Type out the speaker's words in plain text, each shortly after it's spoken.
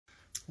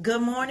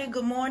Good morning,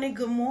 good morning,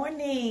 good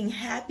morning.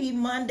 Happy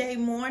Monday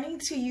morning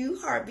to you,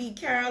 Heartbeat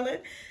Carolyn.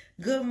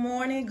 Good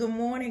morning, good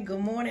morning, good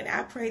morning.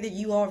 I pray that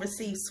you all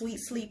received sweet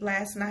sleep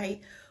last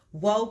night,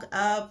 woke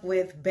up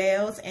with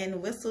bells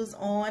and whistles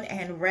on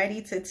and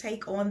ready to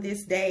take on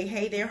this day.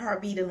 Hey there,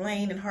 Heartbeat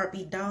Elaine and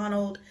Heartbeat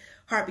Donald,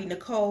 Heartbeat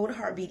Nicole,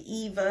 Heartbeat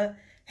Eva.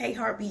 Hey,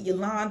 Heartbeat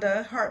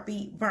Yolanda,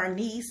 Heartbeat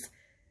Bernice.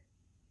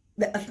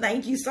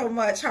 Thank you so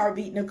much,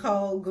 Heartbeat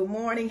Nicole. Good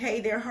morning. Hey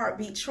there,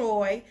 Heartbeat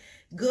Troy.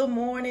 Good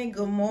morning,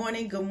 good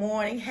morning, good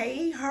morning.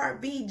 Hey,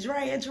 Heartbeat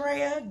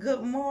Drea.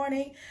 Good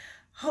morning.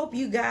 Hope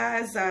you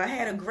guys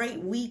had a great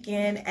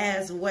weekend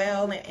as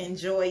well and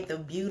enjoyed the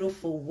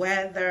beautiful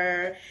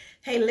weather.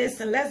 Hey,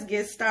 listen, let's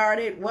get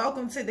started.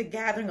 Welcome to the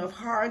Gathering of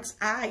Hearts.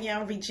 I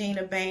am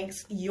Regina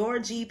Banks, your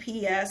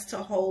GPS to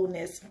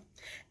wholeness,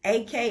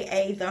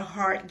 aka the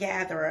Heart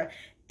Gatherer.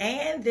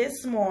 And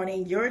this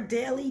morning, your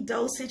daily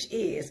dosage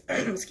is,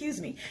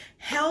 excuse me,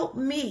 help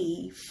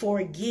me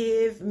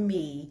forgive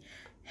me.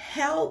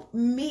 Help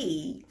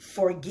me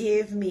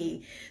forgive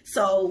me.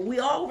 So we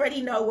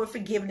already know what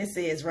forgiveness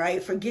is,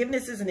 right?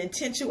 Forgiveness is an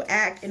intentional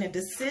act and a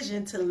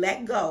decision to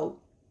let go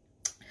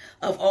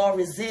of all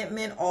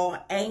resentment, all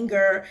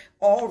anger,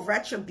 all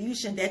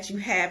retribution that you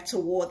have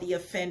toward the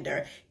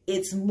offender.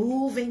 It's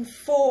moving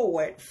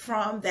forward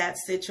from that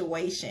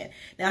situation.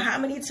 Now, how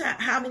many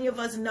of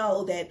us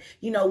know that,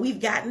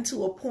 we've gotten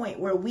to a point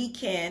where we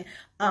can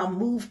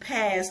move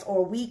past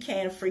or we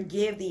can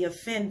forgive the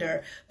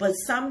offender, but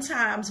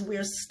sometimes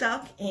we're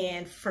stuck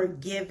in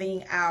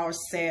forgiving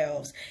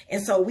ourselves.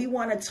 And so we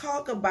want to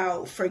talk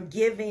about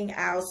forgiving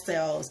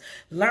ourselves.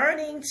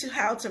 Learning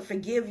how to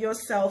forgive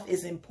yourself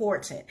is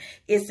important.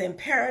 It's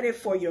imperative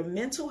for your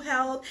mental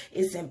health.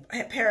 It's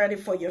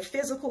imperative for your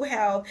physical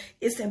health.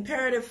 It's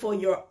imperative for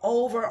your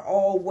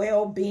overall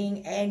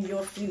well-being and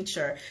your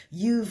future.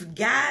 You've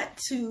got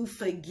to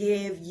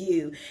forgive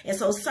you. And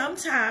so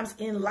sometimes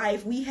in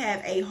life we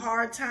have a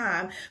hard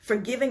time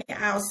forgiving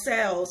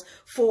ourselves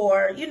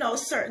for,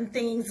 certain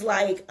things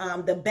like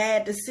the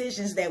bad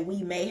decisions that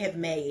we may have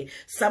made.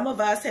 Some of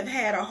us have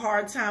had a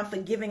hard time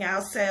forgiving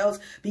ourselves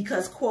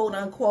because, quote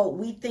unquote,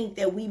 we think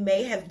that we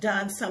may have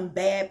done some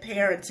bad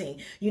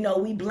parenting.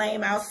 We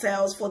blame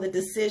ourselves for the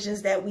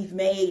decisions that we've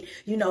made,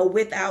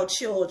 with our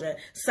children.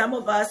 Some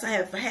of us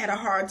have had a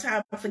hard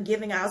time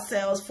forgiving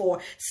ourselves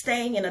for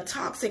staying in a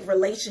toxic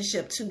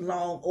relationship too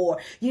long, or,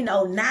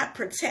 not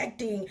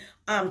protecting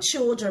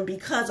children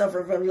because of a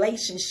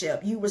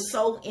relationship. You were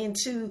so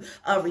into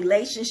a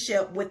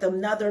relationship with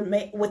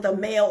with a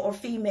male or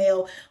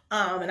female,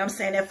 and I'm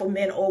saying that for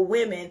men or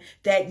women,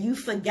 that you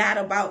forgot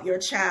about your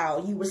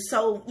child. You were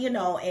so,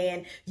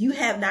 and you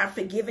have not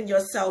forgiven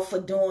yourself for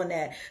doing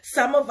that.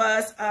 Some of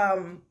us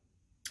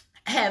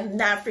have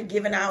not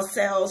forgiven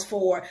ourselves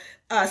for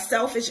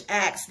selfish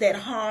acts that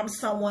harm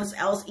someone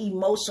else's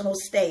emotional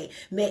state.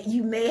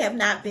 You may have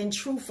not been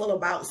truthful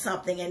about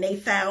something and they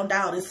found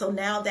out. And so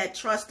now that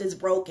trust is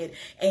broken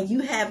and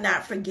you have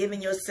not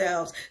forgiven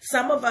yourselves.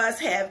 Some of us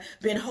have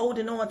been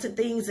holding on to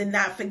things and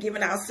not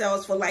forgiving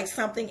ourselves for like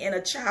something in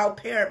a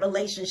child-parent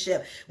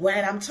relationship.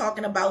 When I'm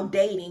talking about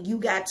dating, you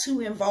got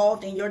too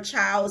involved in your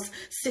child's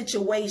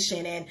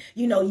situation and,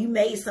 you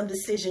made some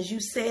decisions. You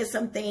said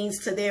some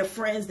things to their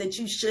friends that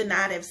you should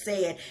not have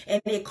said,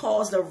 and it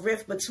caused a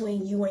rift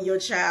between you and your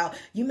child.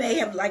 You may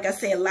have, like I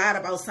said, lied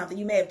about something.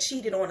 You may have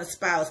cheated on a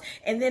spouse.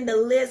 And then the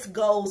list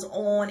goes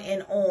on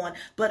and on.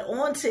 But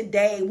on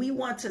today, we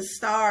want to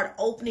start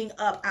opening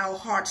up our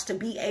hearts to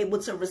be able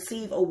to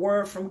receive a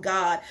word from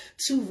God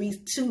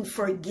to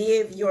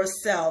forgive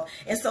yourself.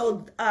 And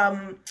so,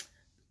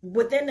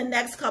 within the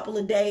next couple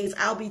of days,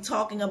 I'll be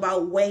talking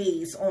about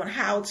ways on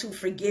how to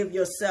forgive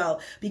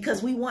yourself,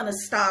 because we want to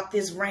stop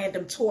this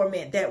random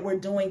torment that we're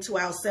doing to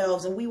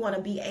ourselves, and we want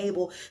to be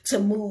able to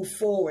move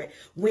forward.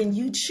 When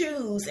you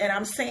choose, and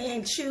I'm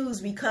saying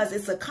choose because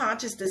it's a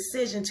conscious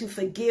decision to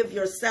forgive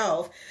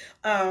yourself,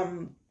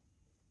 when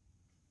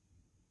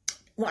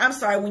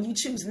you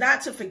choose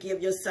not to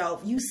forgive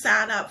yourself, you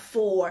sign up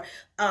for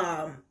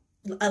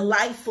a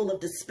life full of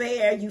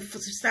despair. You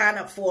sign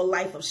up for a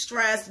life of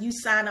stress. You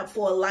sign up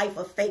for a life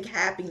of fake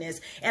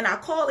happiness. And I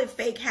call it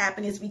fake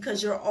happiness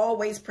because you're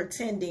always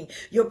pretending.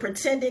 You're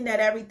pretending that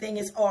everything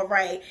is all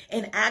right.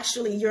 And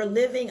actually you're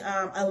living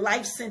a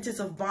life sentence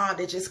of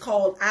bondage.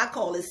 I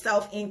call it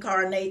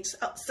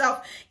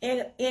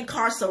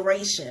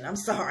self-incarceration. I'm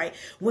sorry.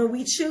 When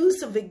we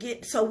choose to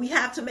forget, so we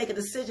have to make a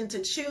decision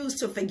to choose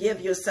to forgive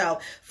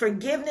yourself.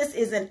 Forgiveness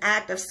is an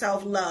act of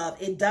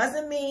self-love. It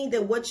doesn't mean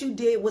that what you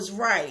did was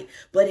right,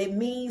 but it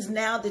means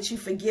now that you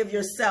forgive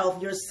yourself,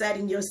 you're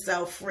setting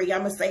yourself free.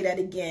 I'm going to say that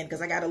again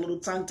because I got a little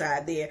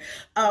tongue-tied there.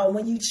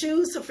 When you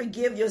choose to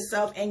forgive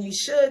yourself, and you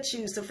should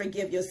choose to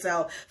forgive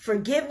yourself,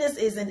 forgiveness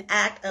is an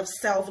act of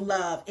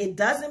self-love. It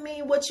doesn't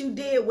mean what you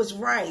did was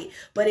right,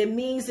 but it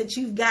means that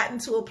you've gotten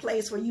to a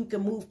place where you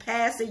can move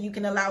past it. You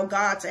can allow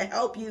God to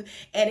help you,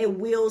 and it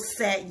will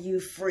set you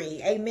free.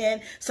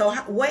 Amen. So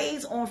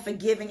ways on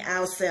forgiving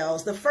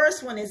ourselves. The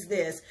first one is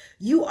this: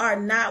 you are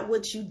not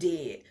what you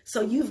did.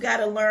 So you've got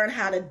to learn learn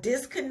how to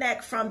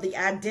disconnect from the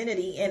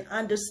identity and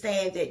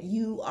understand that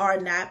you are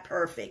not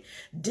perfect.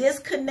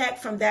 Disconnect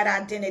from that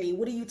identity.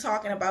 What are you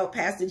talking about,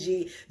 Pastor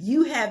G?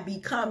 You have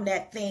become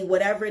that thing,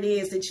 whatever it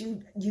is that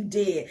you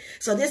did.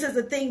 So this is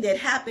a thing that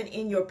happened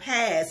in your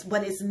past,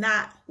 but it's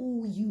not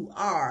who you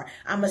are.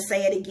 I'm going to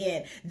say it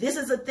again. This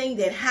is a thing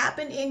that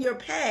happened in your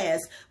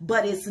past,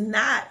 but it's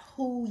not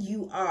who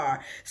you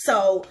are.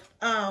 So,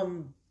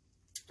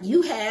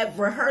 you have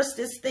rehearsed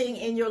this thing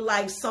in your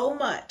life so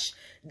much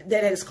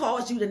that has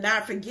caused you to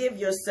not forgive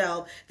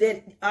yourself,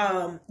 that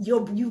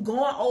you've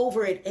gone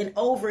over it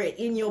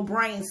in your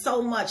brain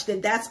so much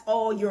that that's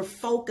all you're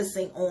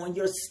focusing on.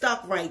 You're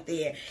stuck right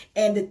there.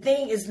 And the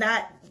thing is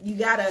not,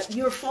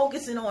 you're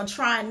focusing on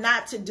trying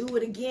not to do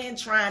it again,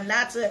 trying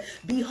not to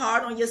be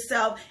hard on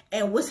yourself.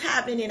 And what's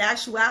happening in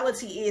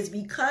actuality is,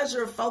 because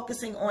you're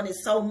focusing on it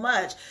so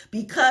much,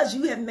 because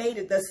you have made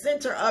it the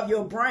center of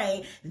your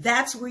brain,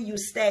 that's where you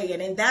stay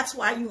in. And that's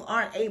why you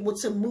aren't able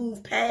to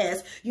move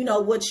past,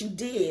 what you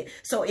did.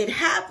 So it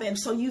happened.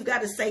 So you've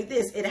got to say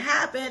this: it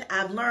happened.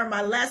 I've learned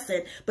my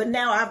lesson, but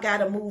now I've got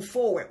to move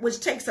forward, which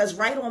takes us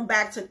right on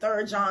back to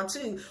 3 John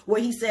 2,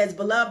 where he says,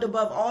 "Beloved,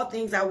 above all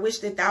things, I wish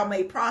that thou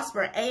may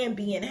prosper and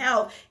be in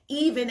health,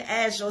 even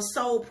as your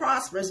soul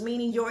prospers,"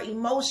 meaning your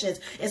emotions.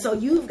 And so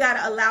you've got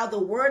to allow the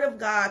word of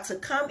God to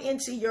come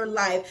into your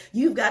life.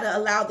 You've got to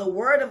allow the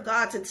word of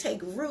God to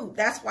take root.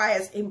 That's why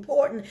it's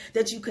important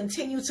that you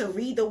continue to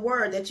read the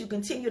word, that you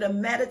continue to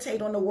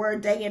meditate on the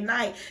word day and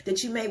night,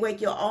 that you may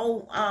make your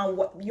own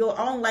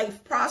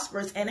life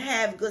prosperous and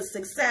have good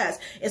success.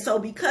 And so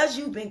because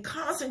you've been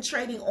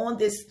concentrating on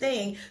this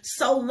thing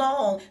so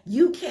long,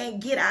 you can't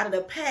get out of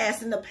the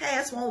past, and the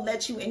past won't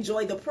let you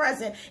enjoy the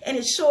present, and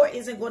it sure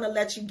isn't going to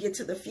let you get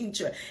to the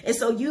future. And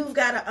so you've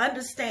got to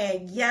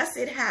understand, yes,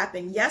 it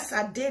happened. Yes,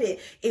 I did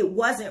it. It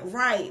wasn't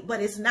right,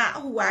 but it's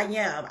not who I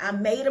am. I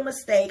made a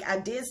mistake. I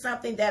did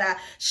something that I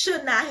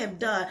should not have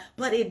done,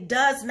 but it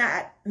does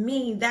not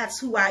mean that's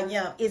who I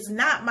am. It's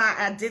not my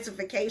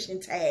identification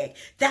tag.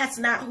 That's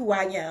not who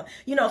I am.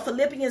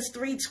 Philippians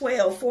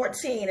 3:12,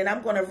 14, and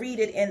I'm going to read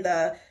it in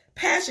the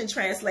Passion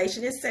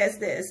Translation. It says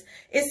this.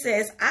 It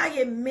says, "I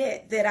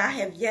admit that I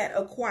have yet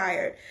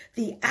acquired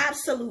the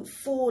absolute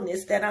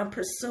fullness that I'm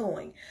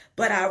pursuing,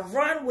 but I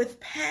run with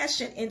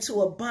passion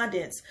into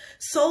abundance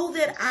so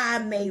that I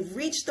may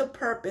reach the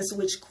purpose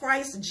which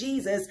Christ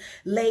Jesus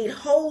laid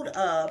hold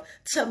of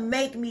to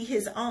make me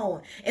his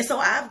own." And so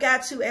I've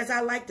got to, as I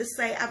like to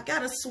say, I've got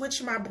to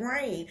switch my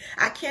brain.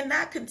 I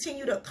cannot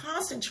continue to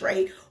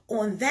concentrate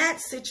on that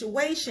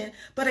situation,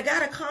 but I got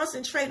to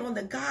concentrate on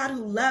the God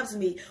who loves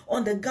me,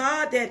 on the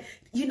God that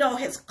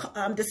has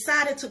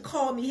decided to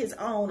call me his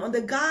own, on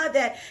the God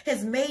that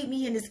has made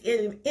me in his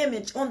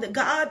image, on the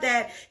God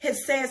that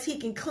says he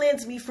can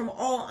cleanse me from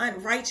all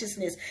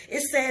unrighteousness.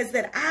 It says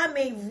that I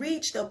may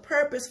reach the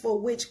purpose for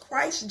which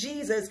Christ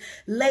Jesus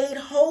laid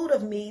hold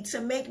of me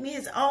to make me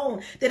his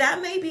own, that I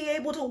may be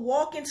able to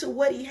walk into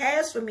what he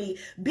has for me,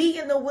 be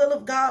in the will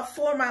of God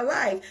for my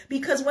life.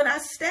 Because when I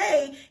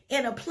stay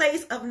in a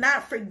place of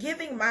not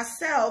forgiving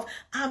myself,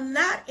 I'm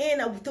not in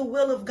the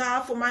will of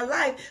God for my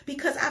life,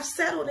 because I've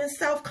settled in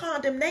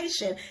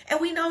self-condemnation. And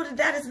we know that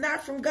that is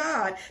not from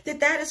God,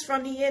 that is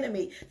from the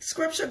enemy.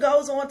 Scripture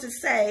goes on to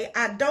say,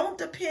 "I don't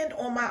depend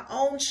on my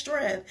own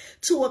strength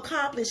to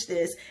accomplish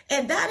this."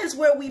 And that is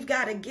where we've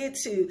got to get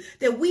to,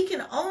 that we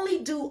can only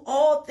do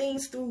all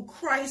things through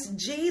Christ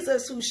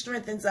Jesus who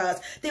strengthens us,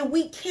 that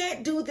we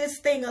can't do this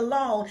thing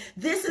alone.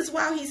 This is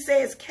why he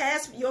says,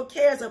 "Cast your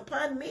cares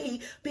upon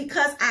me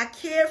because I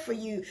care for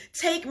you.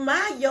 Take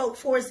my yoke,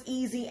 for it's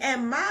easy,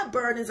 and my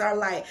burdens are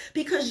light."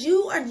 Because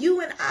you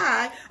and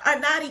I are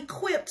not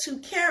equipped to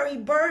carry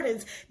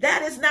burdens.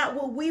 That is not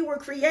what we were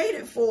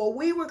created for.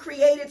 We were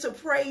created to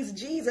praise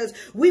Jesus.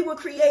 We were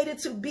created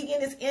to be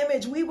in his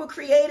image. We were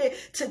created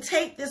to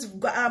take this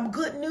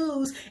good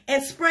news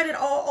and spread it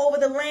all over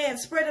the land,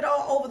 spread it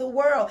all over the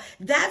world.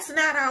 That's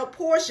not our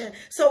portion.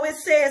 So it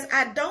says,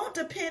 "I don't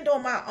depend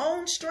on my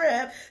own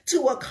strength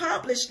to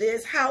accomplish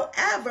this.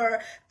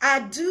 However,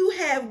 I do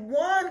have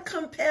one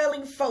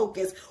compelling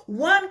focus,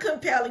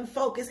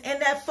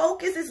 and that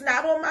focus is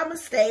not on my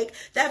mistake.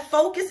 That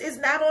focus is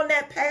not on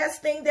that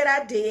past thing that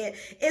I did."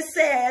 It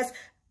says,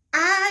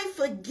 "I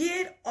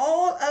forget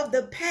all of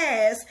the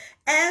past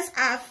as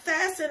I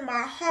fasten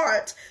my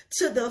heart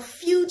to the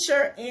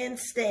future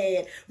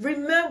instead."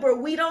 Remember,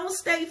 we don't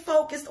stay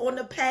focused on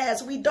the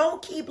past. We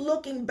don't keep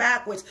looking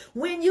backwards.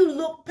 When you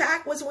look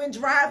backwards when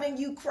driving,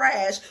 you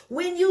crash.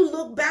 When you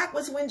look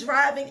backwards when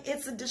driving,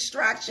 it's a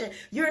distraction.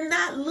 You're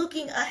not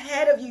looking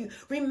ahead of you.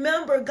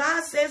 Remember,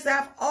 God says,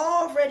 "I've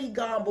already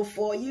gone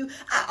before you.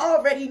 I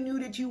already knew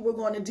that you were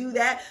going to do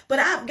that, but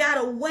I've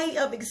got a way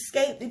of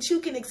escape that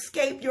you can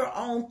escape your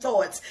own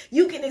thoughts.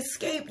 You can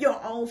escape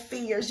your own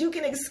fears. You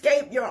can escape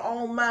escape your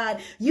own mind.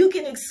 You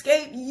can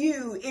escape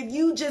you if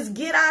you just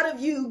get out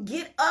of you,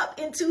 get up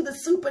into the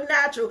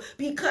supernatural,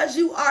 because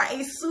you are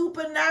a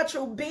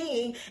supernatural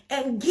being,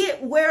 and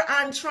get where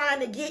I'm trying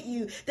to get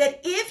you.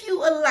 That if you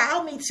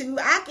allow me to,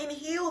 I can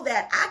heal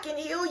that. I can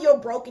heal your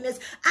brokenness.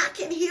 I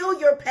can heal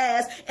your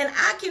past, and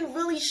I can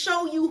really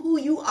show you who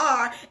you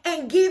are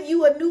and give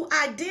you a new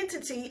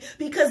identity,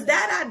 because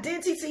that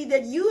identity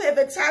that you have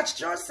attached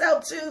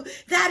yourself to,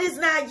 that is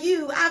not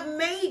you. I've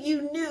made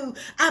you new.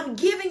 I'm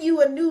giving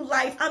you a new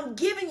life. I'm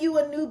giving you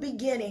a new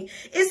beginning.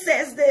 It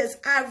says this: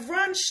 I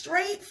run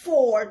straight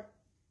forward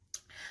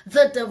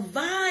the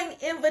divine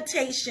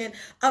invitation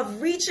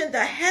of reaching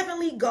the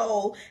heavenly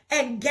goal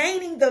and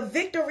gaining the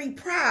victory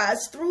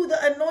prize through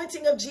the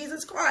anointing of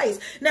Jesus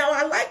Christ. Now,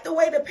 I like the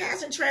way the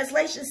Passion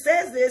Translation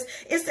says this.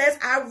 It says,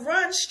 I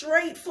run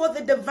straight for the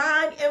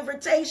divine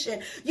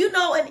invitation. You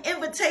know, an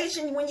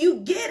invitation, when you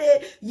get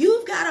it,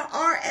 you've got an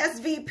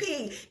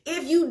RSVP.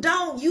 If you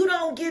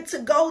don't get to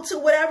go to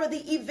whatever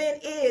the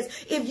event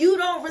is. If you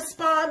don't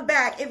respond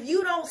back, if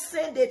you don't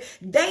send it,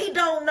 they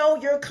don't know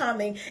you're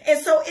coming.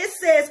 And so it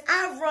says,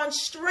 I run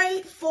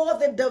straight for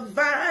the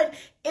divine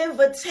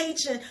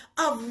invitation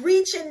of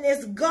reaching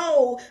this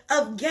goal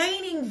of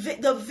gaining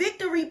the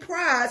victory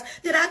prize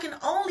that I can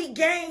only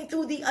gain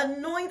through the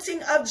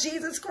anointing of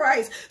Jesus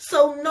Christ.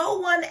 So no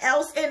one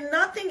else and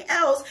nothing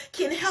else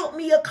can help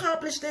me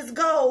accomplish this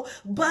goal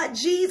but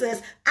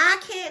Jesus. I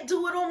can't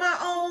do it on my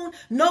own.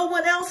 No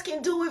one else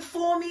can do it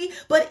for me.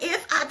 But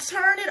if I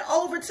turn it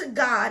over to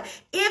God,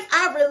 if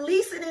I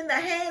release it in the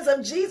hands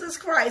of Jesus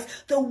Christ,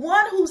 the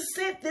one who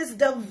sent this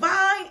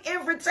divine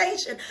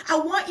invitation, I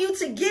want you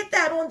to get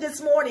that on this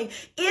morning.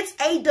 It's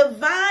a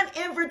divine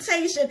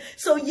invitation.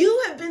 So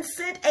you have been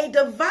sent a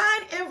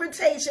divine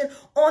invitation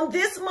on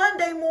this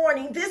Monday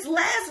morning, this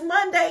last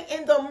Monday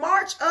in the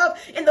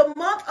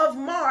month of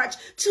March,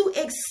 to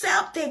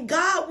accept that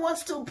God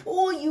wants to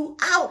pull you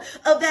out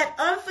of that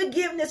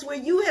unforgiveness where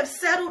you have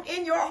settled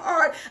in your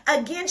heart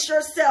against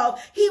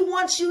yourself. He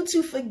wants you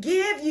to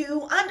forgive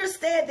you.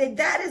 Understand that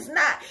that is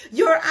not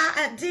your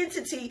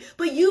identity,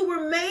 but you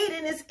were made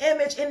in his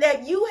image, and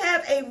that you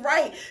have a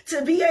right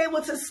to be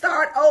able to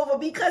start over,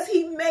 because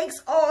he makes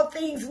all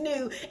things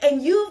new.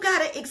 And you've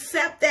got to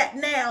accept that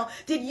now,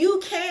 that you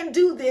can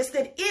do this,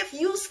 that if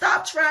you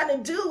stop trying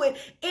to do it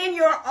in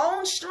your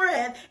own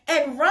strength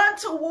and run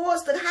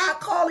towards the high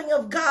calling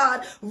of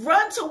God,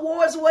 run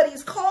towards what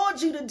he's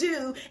called you to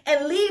do,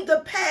 and leave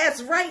the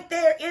past right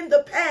there in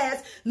the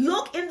past,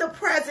 look in the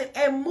present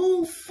and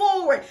move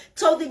forward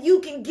so that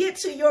you can get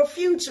to your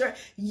future,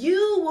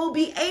 you will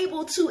be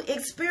able to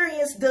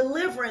experience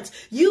deliverance.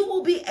 You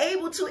will be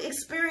able to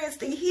experience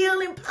the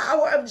healing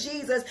power of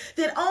Jesus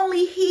that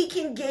only he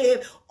can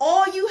give.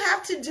 All you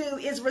have to do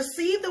is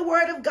receive the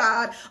word of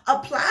God,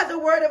 apply the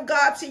word of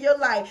God to your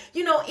life.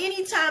 You know,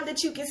 anytime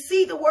that you can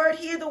see the word,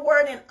 hear the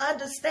word, and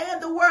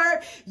understand the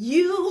word,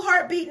 you,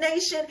 Heartbeat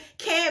Nation,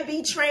 can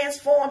be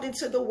transformed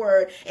into the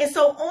word. And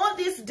so on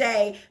this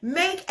day,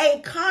 make a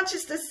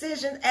conscious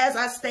decision, as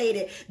I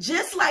stated,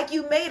 just like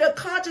you made a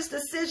conscious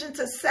decision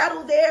to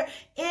settle there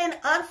in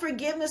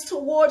unforgiveness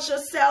towards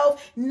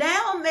yourself.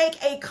 Now make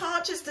a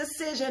conscious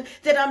decision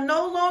that I'm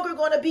no longer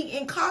going to be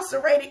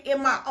incarcerated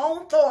in my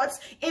own thoughts,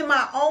 in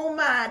my own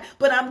mind,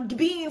 but I'm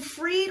being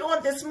freed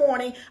on this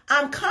morning.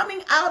 I'm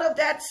coming out of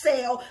that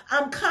cell.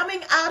 I'm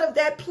coming out of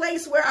that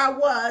place where I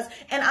was,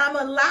 and I'm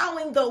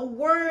allowing the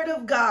word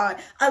of God,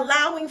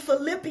 allowing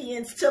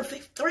Philippians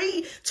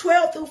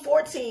 3:12 through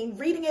 14,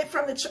 reading it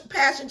from the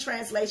Passion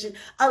Translation,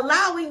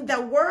 allowing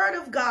the word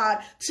of God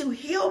to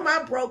heal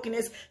my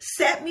brokenness,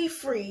 set me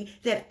free,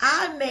 that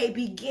I may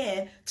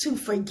begin to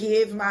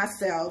forgive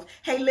myself.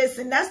 Hey,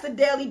 listen, that's the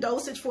daily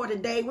dosage for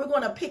today. We're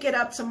going to pick it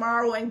up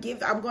tomorrow, and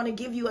I'm going to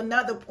give you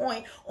another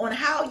point on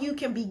how you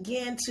can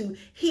begin to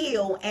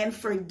heal and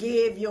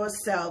forgive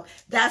yourself.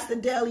 That's the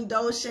daily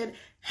dosage.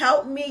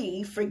 Help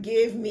me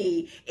forgive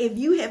me. If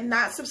you have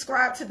not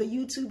subscribed to the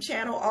YouTube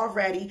channel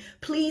already,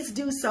 please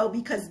do so,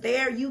 because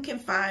there you can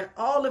find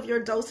all of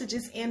your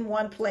dosages in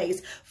one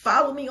place.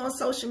 Follow me on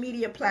social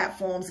media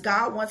platforms,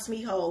 God Wants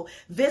Me Whole.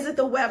 Visit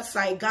the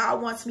website,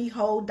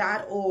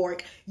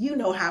 GodWantsMeWhole.org. You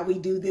know how we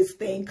do this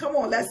thing. Come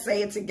on, let's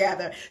say it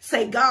together.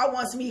 Say, God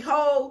wants me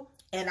whole,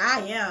 and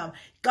I am.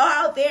 Go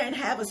out there and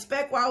have a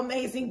speck-wow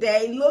amazing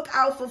day. Look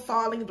out for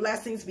falling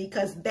blessings,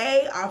 because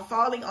they are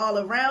falling all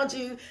around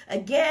you.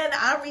 Again,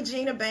 I'm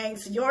Regina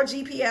Banks, your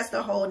GPS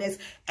to wholeness,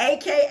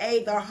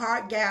 aka the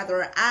Heart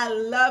Gatherer. I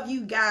love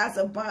you guys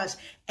a bunch,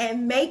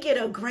 and make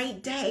it a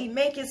great day.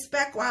 Make it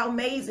speck-wow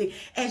amazing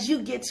as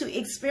you get to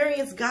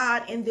experience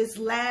God in this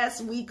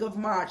last week of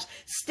March.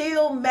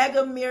 Still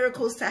mega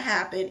miracles to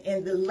happen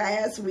in the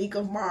last week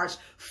of March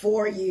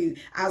for you.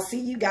 I'll see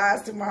you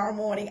guys tomorrow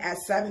morning at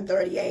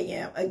 7:30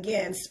 a.m.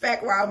 Again,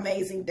 speck-wow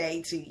amazing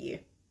day to you.